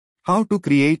How to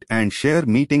create and share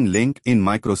meeting link in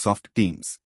Microsoft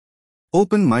Teams.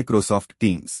 Open Microsoft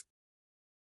Teams.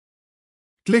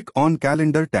 Click on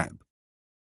Calendar tab.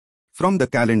 From the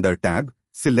Calendar tab,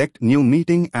 select New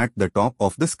Meeting at the top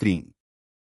of the screen.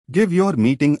 Give your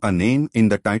meeting a name in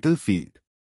the title field.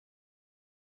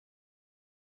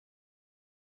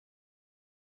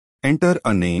 Enter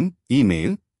a name,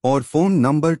 email, or phone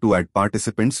number to add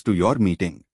participants to your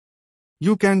meeting.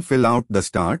 You can fill out the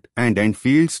start and end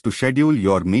fields to schedule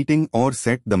your meeting or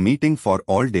set the meeting for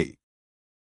all day.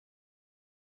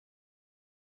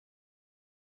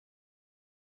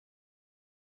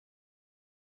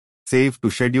 Save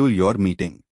to schedule your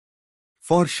meeting.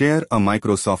 For share a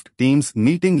Microsoft Teams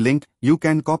meeting link, you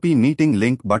can copy meeting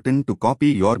link button to copy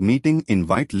your meeting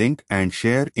invite link and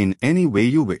share in any way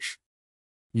you wish.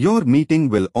 Your meeting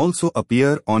will also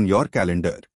appear on your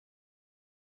calendar.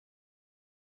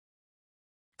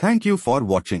 Thank you for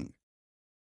watching.